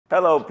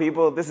Hello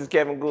people, this is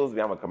Kevin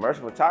Goolsby. I'm a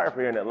commercial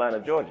photographer here in Atlanta,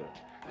 Georgia.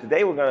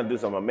 Today we're gonna do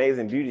some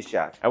amazing beauty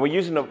shots. And we're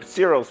using the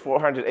Ciro's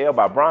 400L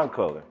by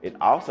Broncolor. It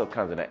also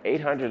comes in an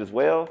 800 as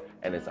well,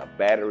 and it's a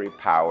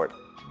battery-powered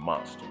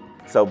monster.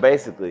 So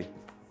basically,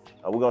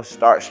 we're gonna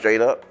start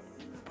straight up,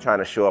 trying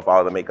to show up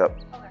all the makeup.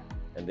 Okay.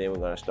 And then we're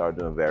gonna start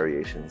doing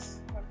variations,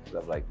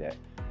 stuff like that.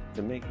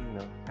 To make,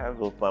 have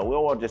a little fun. We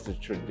don't want just a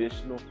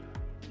traditional,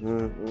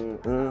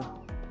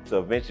 So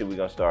eventually we're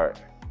gonna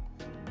start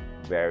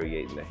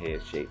variating the head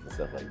shapes and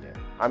stuff like that.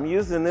 I'm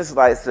using this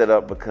light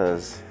setup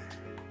because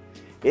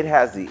it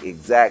has the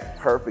exact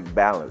perfect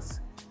balance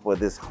for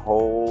this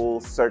whole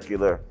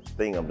circular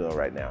thing I'm doing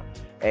right now.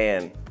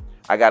 And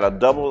I got a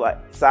double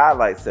side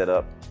light set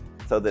up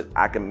so that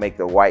I can make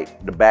the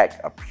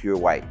back a pure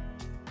white.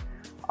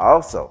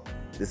 Also,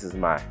 this is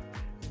my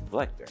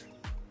reflector.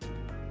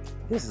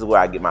 This is where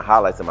I get my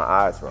highlights in my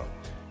eyes from.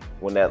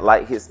 When that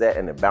light hits that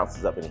and it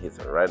bounces up and it hits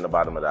it right in the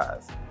bottom of the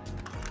eyes.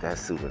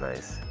 That's super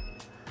nice.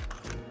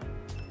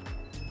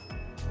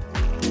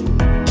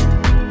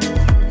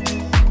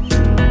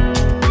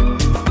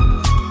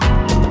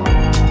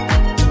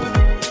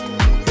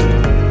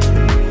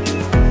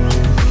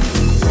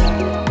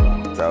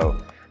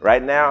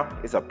 Right now,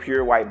 it's a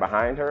pure white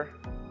behind her,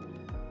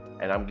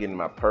 and I'm getting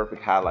my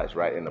perfect highlights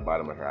right in the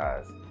bottom of her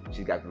eyes.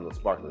 She's got the little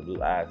sparkly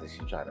blue eyes that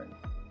she's trying to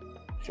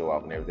show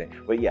off and everything.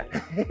 But yeah,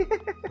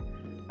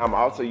 I'm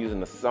also using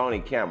the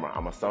Sony camera.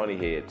 I'm a Sony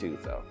head too,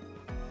 so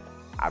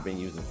I've been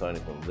using Sony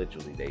from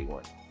literally day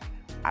one.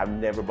 I've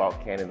never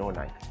bought Canon or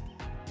Nikon.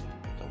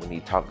 So we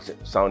need to talk,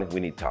 Sony, we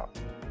need to talk.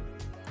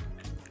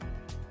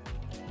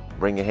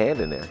 Bring your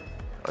hand in there,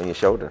 on your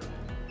shoulder.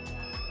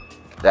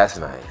 That's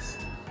nice.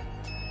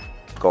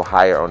 Go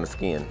higher on the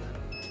skin,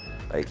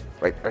 like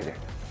right there.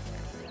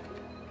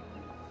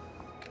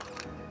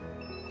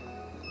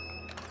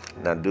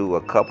 Now do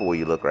a couple where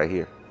you look right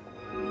here.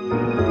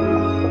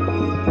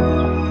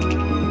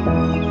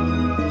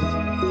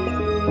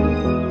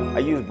 I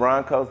use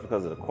Broncos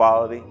because of the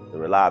quality, the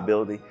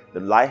reliability.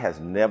 The light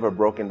has never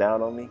broken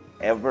down on me,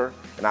 ever,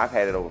 and I've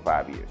had it over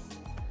 5 years.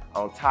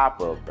 On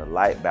top of the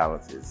light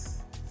balance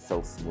is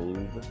so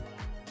smooth,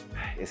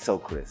 it's so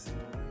crisp.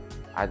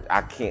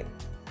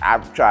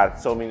 I've tried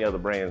so many other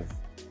brands,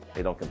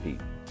 they don't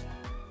compete.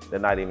 They're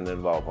not even in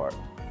the ballpark.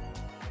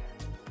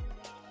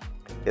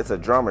 It's a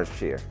drummer's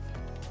chair.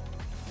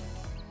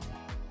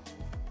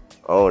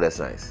 Oh, that's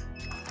nice.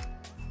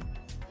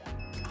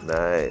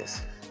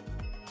 Nice.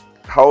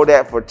 Hold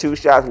that for 2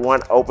 shots,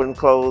 one open,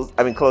 close.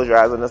 Close your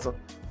eyes on this one.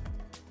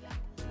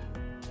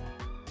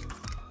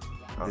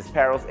 This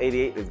Paros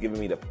 88 is giving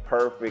me the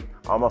perfect,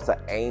 almost an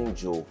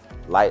angel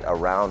light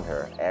around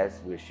her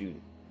as we're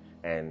shooting.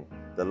 And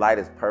the light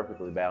is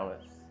perfectly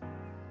balanced,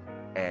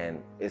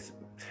 and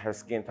her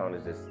skin tone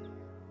is just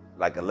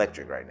like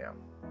electric right now.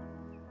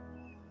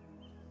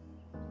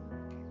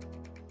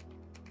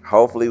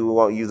 Hopefully we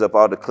won't use up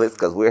all the clips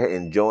because we're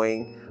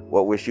enjoying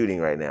what we're shooting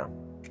right now.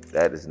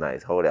 That is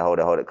nice. Hold it, hold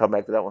it, hold it. Come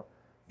back to that one.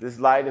 This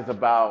light is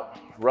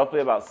roughly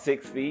about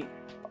 6 feet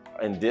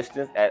in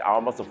distance at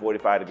almost a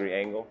 45-degree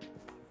angle.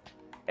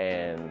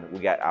 And we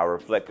got our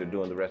reflector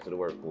doing the rest of the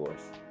work for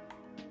us.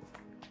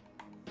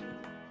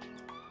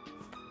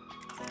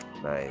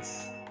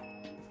 Nice.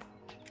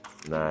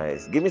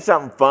 Nice. Give me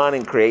something fun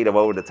and creative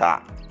over the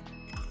top.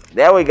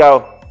 There we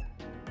go.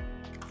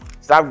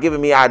 Stop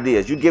giving me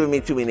ideas. You're giving me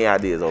too many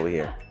ideas over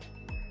here.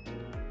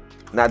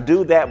 Now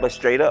do that, but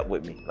straight up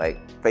with me. Like,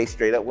 face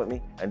straight up with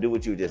me and do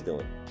what you were just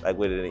doing. Like,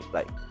 with it,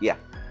 like, yeah.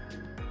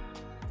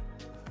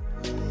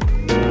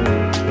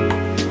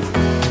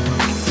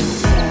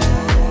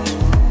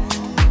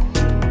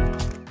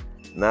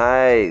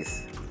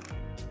 Nice.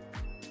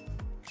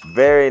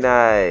 Very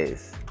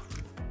nice.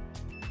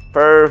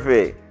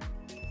 Perfect.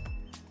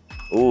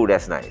 Ooh,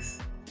 that's nice.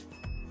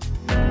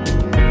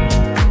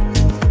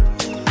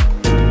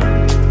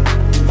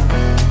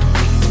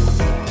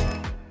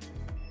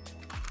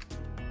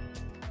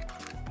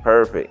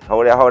 Perfect.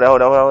 Hold it, hold it,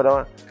 hold on, hold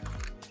on.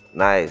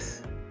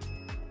 Nice.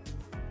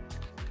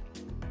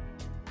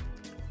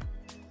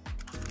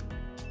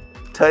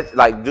 Touch,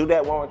 like do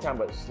that one more time,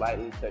 but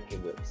slightly touch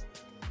your lips.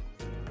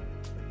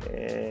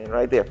 And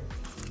right there.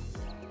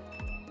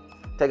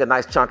 Take a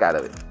nice chunk out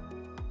of it.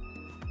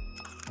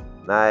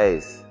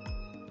 Nice.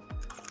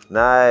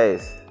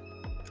 Nice.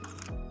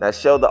 Now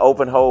show the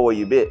open hole where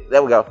you bit.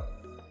 There we go.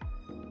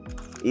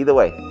 Either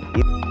way.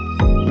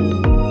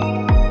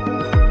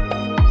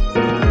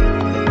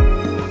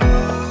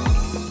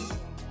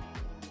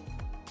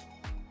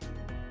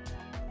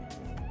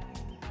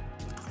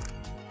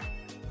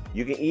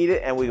 You can eat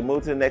it and we can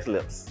move to the next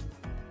lips.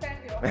 Thank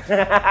you.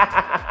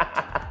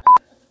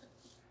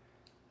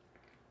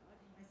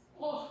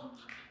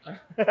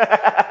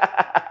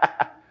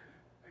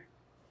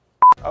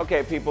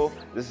 Okay, people,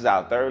 this is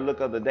our third look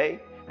of the day,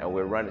 and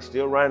we're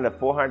still running the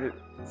 400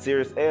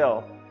 Series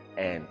L,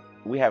 and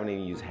we haven't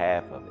even used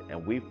half of it,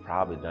 and we've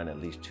probably done at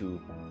least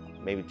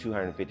maybe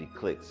 250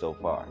 clicks so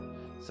far.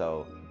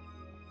 So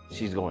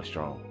she's going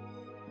strong.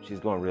 She's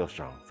going real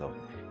strong. So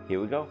here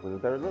we go with the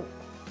third look.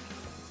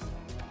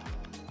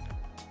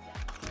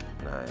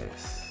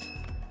 Nice.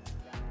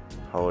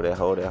 Hold it,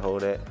 hold it,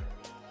 hold it.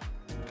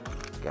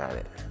 Got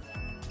it.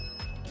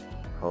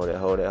 Hold it,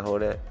 hold it,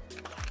 hold it.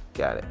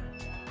 Got it.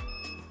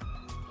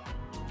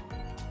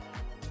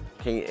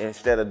 Can you,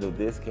 instead of do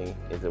this,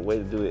 is there a way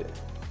to do it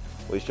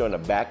where you're showing the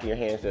back of your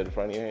hand instead of the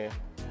front of your hand?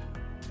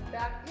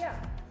 Back, yeah.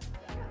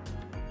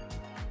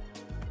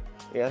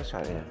 Yeah, let's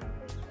try that.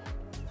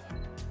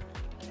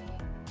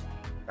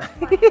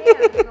 My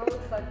hand, you know,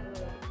 looks like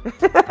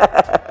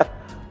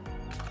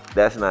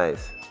That's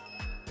nice.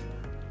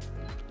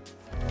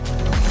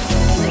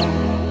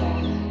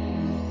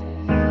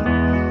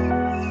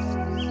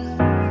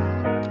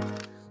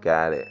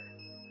 Got it.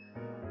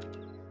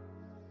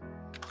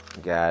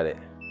 Got it.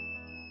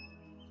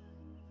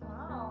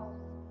 Wow.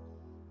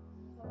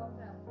 I love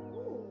that.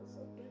 Ooh,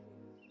 so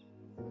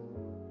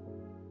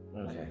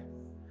pretty. Okay.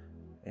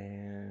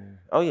 And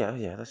oh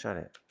yeah, let's try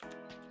that.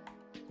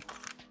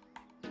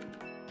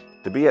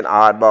 To be an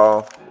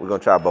oddball, we're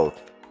gonna try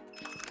both.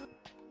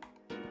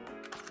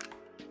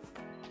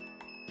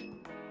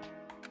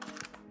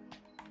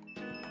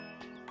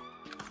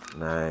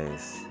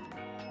 Nice.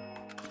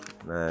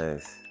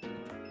 Nice.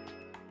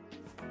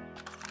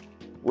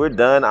 We're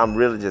done. I'm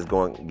really just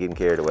getting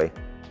carried away.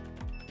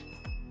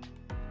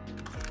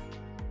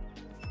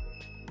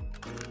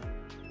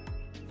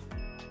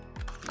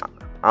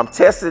 I'm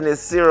testing this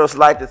Ceros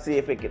light to see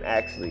if it can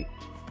actually,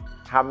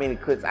 how many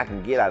clicks I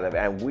can get out of it.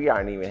 And we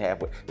aren't even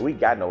halfway. We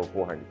gotten over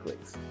 400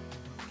 clicks.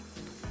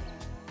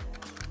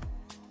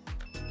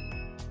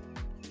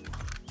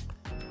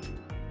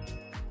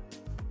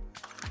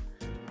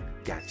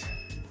 Gotcha.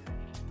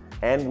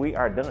 And we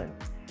are done.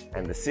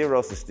 And the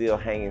Ceros is still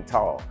hanging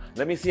tall.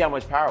 Let me see how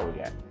much power we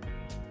got.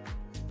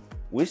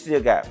 We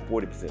still got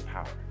 40%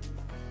 power.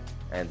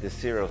 And the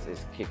Ceros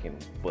is kicking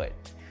butt.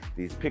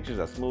 These pictures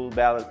are smooth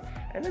balanced,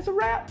 and it's a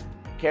wrap.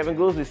 Kevin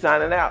Goolsby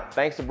signing out.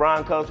 Thanks to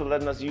Broncolor for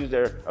letting us use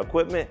their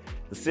equipment.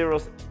 The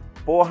Ceros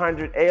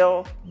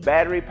 400L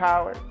battery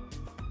powered.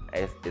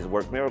 It's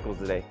worked miracles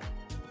today.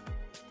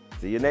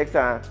 See you next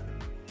time.